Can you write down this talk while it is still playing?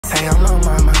Hey, I'm on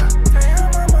my mind. Hey,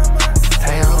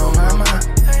 I'm on my mind.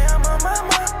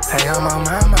 Hey, I'm on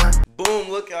my mind. Boom,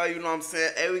 look y'all, you know what I'm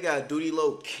saying? Hey, we got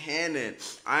DudeyLo Cannon.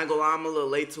 I ain't gonna lie, I'm a little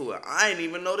late to it. I ain't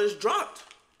even know this dropped.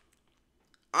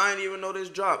 I ain't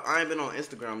been on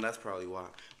Instagram, that's probably why.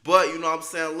 But, you know what I'm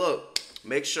saying? Look,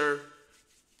 make sure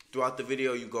throughout the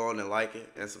video you go on and like it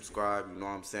and subscribe. You know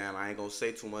what I'm saying? I ain't gonna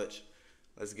say too much.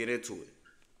 Let's get into it.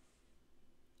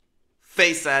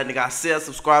 Face side, nigga, I said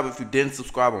subscribe. If you didn't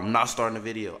subscribe, I'm not starting the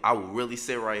video. I will really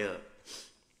sit right up.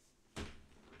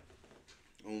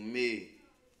 On me.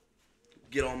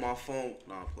 Get on my phone.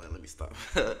 No, I'm playing. Let me stop.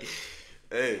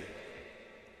 Hey.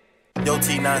 Yo,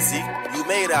 T9Z, you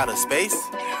made out of space.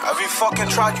 Every fucking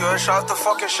track you heard, shout out the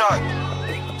fucking shot.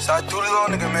 Shout out DudeyLo,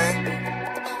 nigga, man.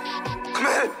 Come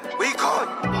here, where you going?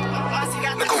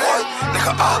 Nigga, what?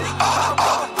 Nigga,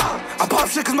 I pop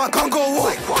shit cause my gun go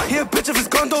walk. He a bitch if his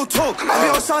gun don't talk. I be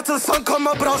outside till the sun come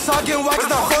up, but outside getting waxed,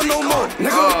 not fun no more.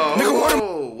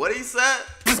 Nigga, what he said?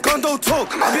 His gun don't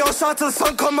talk. I be outside till the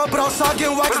sun come up, but outside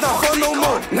getting waxed, not fun no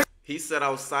more. He said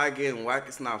outside getting whack,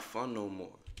 it's not fun no more.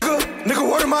 Nigga,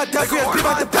 word of my death, we had beef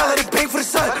out the pallet and bang for the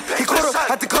side. He caught up,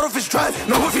 had to cut off his drive.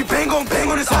 Know if he bang on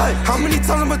his head. How many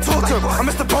times I'ma talk to him? I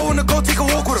missed the bro and the go take a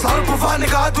walk with him. Slaughter provide,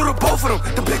 nigga, I do the both of them.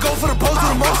 The big go for the both, do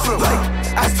the most for them. Like,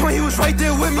 asked when he was right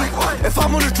there with me. If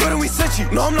I'm on the drill, then we sent you.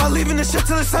 No, I'm not leaving this shit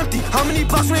till it's empty. How many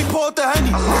blocks we ain't pull out the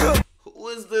Henny? Who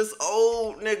is this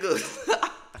old nigga?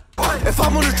 If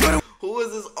I'm on the drill, who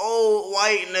is this old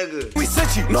white nigga? We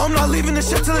sent you. No, I'm not leaving this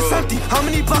shit till it's empty. How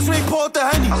many blocks we ain't pull out the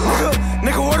Henny?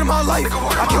 Nigga, word of my life.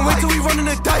 I can't wait till we run in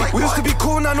the dice. We used to be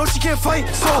cool and I know she can't fight.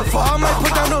 So far, I might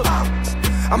put down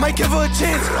I might give her a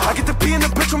chance. I get to be in the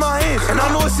bitch with my hands. And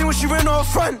I know it's seen when she ran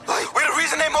off front. We the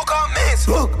reason they mock our mans.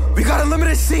 Look, we got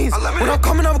unlimited scenes. When I'm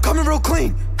coming real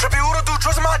clean. Trippy Udo do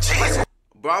drugs in my jeans.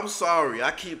 Bro, I'm sorry.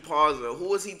 I keep pausing.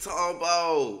 Who is he talking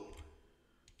about?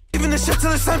 Even this shit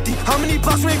till it's empty. How many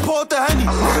blocks we ain't pull out the Henny?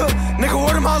 Nigga,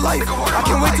 word of my life. I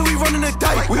can't wait till we run in the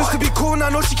dice. We used to be cool and I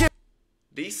know she can't.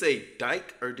 Did he say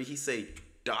dyke or did he say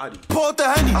dotty? Pull out the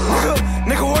Henny.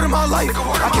 Nigga, word of my life.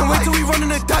 I can't wait till we run in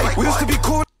the dice. We used to be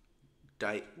cool.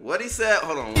 Dyke. What he said?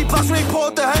 Hold on. Blocks we ain't pull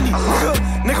out the Henny.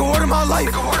 Nigga, word of my life.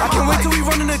 I can't wait till we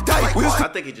run in the dice. I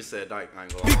think he just said dyke. I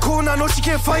ain't gonna be cool and I know she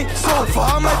can't fight. So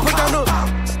far, I might put down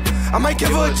I might give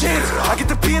her a chance. I get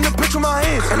to be in the bitch with my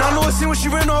hands. And I know it's seen when she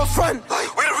ran off front.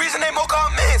 We the reason they mock our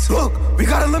mans. Look, we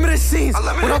got unlimited scenes.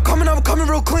 When I'm coming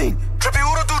real clean. Trippy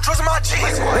Udo do drugs in my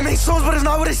jeans. They make songs, but it's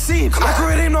not what it seems. My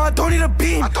career ain't no, I don't need a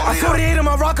beam. I 48 him,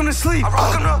 I rock him to sleep.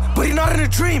 But he not in a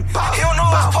dream. He don't know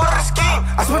it's part of the scheme.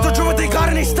 I spent the dream what they got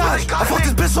in they stash. I fucked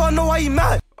this bitch so I know why he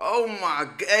mad. Oh my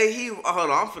god, hey, hold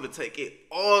on, I'm finna take it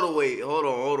all the way. Hold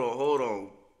on.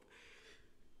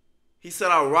 He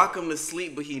said I rock him to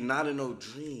sleep, but he not in no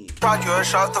dream. Rock you,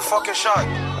 shout out the fucking shot.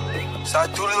 Shout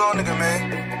out DudeyLo, nigga,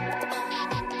 man.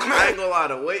 I ain't gonna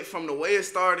lie, from the way it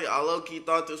started, I low-key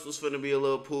thought this was finna be a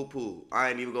little poo-poo. I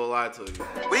ain't even gonna lie to you.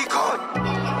 Where you going?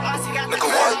 Nigga,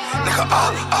 what? Nigga,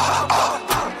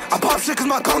 I pop shit cause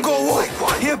my gun go walk.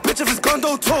 He a bitch if his gun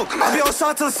don't talk. I be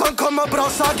outside till the sun come up, but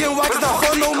outside getting waxed, not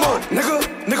fun no more.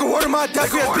 Nigga, word of my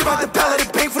death, we had beef out the pallet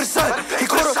and bang for the side. He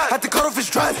caught up, had to cut off his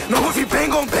drive. Know if he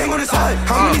bang on his head.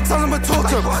 How many times I'ma talk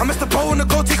to him? I missed the bro and the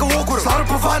go take a walk with him. Slaughter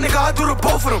provide, nigga, I do the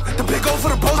both of them. The big go for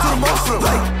the both, do the most for them.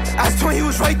 Like, asked when he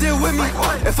was right there with me.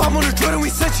 If I'm on the drill, then we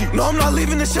sent you. No, I'm not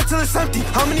leaving this shit till it's empty.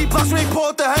 How many blocks we ain't pull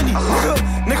out the Henny?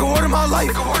 Nigga, word of my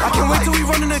life. I can't wait till we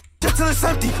run in the shit till it's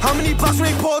empty. How many blocks we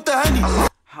ain't pull out the Henny?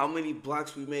 How many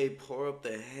blocks we made pour up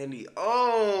the Henny?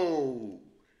 Oh,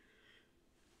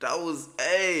 that was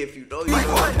if you know you.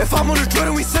 If I'm on the drill,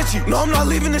 then we sent you. No, I'm not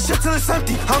leaving this shit till it's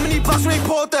empty. How many blocks we ain't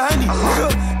pull out the Henny?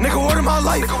 Nigga, word of my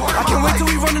life. I can't wait till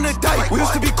we run in the dice. We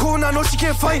used to be cool and I know she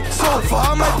can't fight. So far,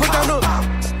 I might put down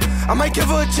I might give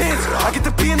her a chance. I get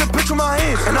to be in the bitch with my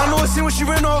hands. And I know it's seen when she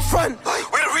ran off front.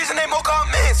 We the reason they mock our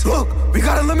mans. Look, we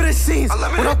got unlimited scenes.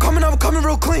 When I'm coming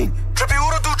real clean. Trippy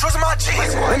Udo do drugs in my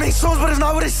jeans. They make songs, but it's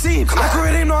not what it seems. My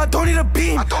career ain't no, I don't need a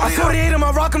beam. I 48 him,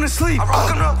 I rock him to sleep.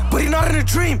 But he not in a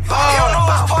dream. He don't know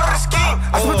it's part of the scheme.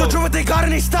 I spent the dream what they got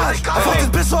in they stash. I fucked this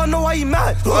bitch so I know why he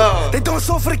mad. Look, they doing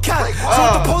so for the cat. So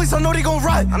with the police, I know they gon'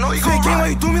 ride. You ain't game, why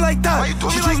you do me like that?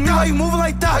 She choose me, why you moving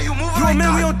like that? You a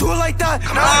man, we don't do it like that.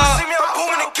 Now you see me, I'm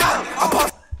booming the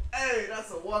cat. Hey,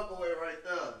 that's a walk away right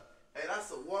there. Hey,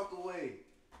 that's a walk away.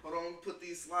 Hold on, put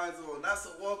these slides on. That's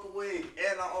a walk away.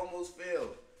 And I almost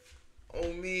failed.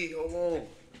 On me,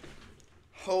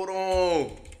 hold on.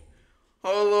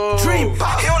 Dream.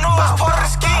 He don't know it's part of the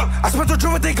scheme. I spent the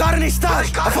dream what they got in they stash.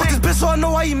 I fucked this bitch so I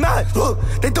know why he mad. Look,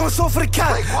 they doing so for the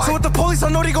cat. So with the police, I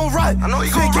know they gon' ride. You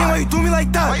ain't game, why you do me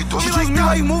like that? She choose me,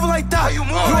 why you moving like that? You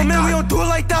a man, we don't do it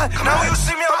like that.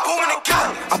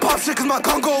 my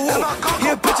gun go whoa.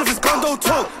 Yeah, bitch, if his gun don't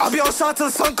talk. I be outside till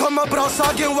the sun come up, but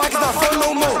outside getting whacked, not fun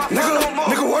no more.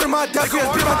 Nigga, word of my death,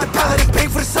 yeah, beat out the pallet and bang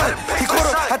for the sun. He caught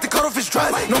up, had to cut off his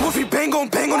dress. No more if he bang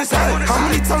on his head. How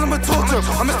many times I'ma talk to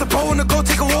him? I miss the bro and the go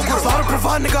take a walk with him. Lot of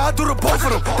provide, nigga, I do the both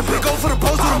of them. The big go for the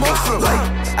bros, do the most for them. Like,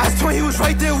 asked when he was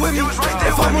right there with me.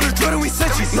 If I'm on the drill, then we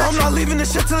set you. No, I'm not leaving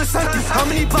this shit till it's empty. How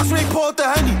many blocks when they pour out the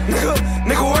Henny?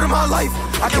 Nigga, word of my life.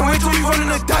 I can't wait till we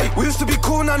running the dice. We used to be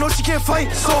cool, now I know she can't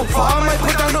fight. So far, I might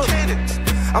put down up.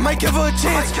 I might give her a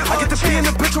chance. I get to be in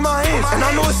the bitch with my hands. And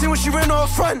I know it's seen when she ran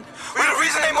off front. We the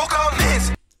reason they mocha out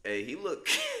mans. Hey, he look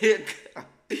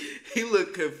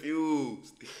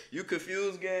confused. You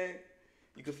confused, gang?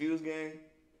 You confused, gang?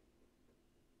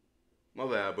 My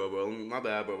bad, bro. My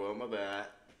bad.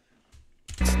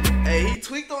 Hey, he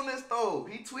tweaked on this, though.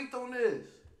 He tweaked on this.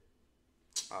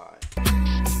 Alright.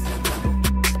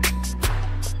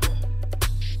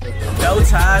 Yo,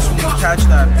 Tash, we can catch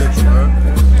that bitch, bro.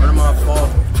 Where my fault?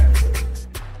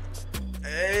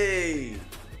 Hey.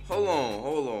 Hold on.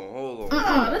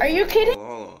 Are you kidding?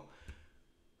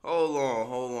 Hold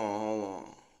on.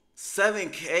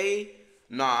 7K?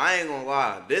 Nah, I ain't gonna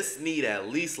lie. This need at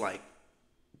least like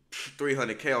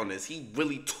 300K on this. He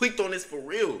really tweaked on this for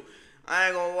real. I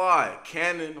ain't gonna lie.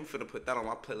 Canon, I'm finna put that on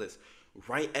my playlist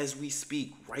right as we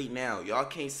speak, right now. Y'all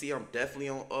can't see, I'm definitely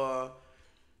on,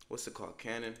 what's it called?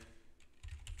 Canon.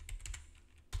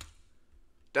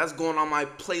 That's going on my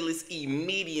playlist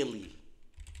immediately.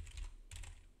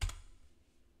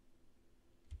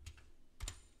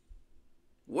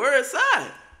 Where is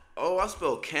that? Oh, I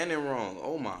spelled Canon wrong.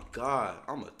 Oh my God,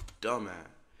 I'm a dumbass.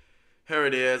 Here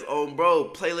it is. Oh, bro,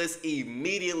 playlist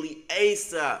immediately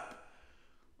ASAP.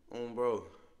 Oh, bro.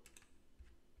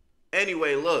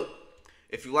 Anyway, look.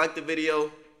 If you like the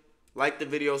video,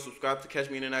 subscribe to catch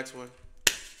me in the next one.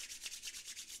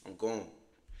 I'm gone.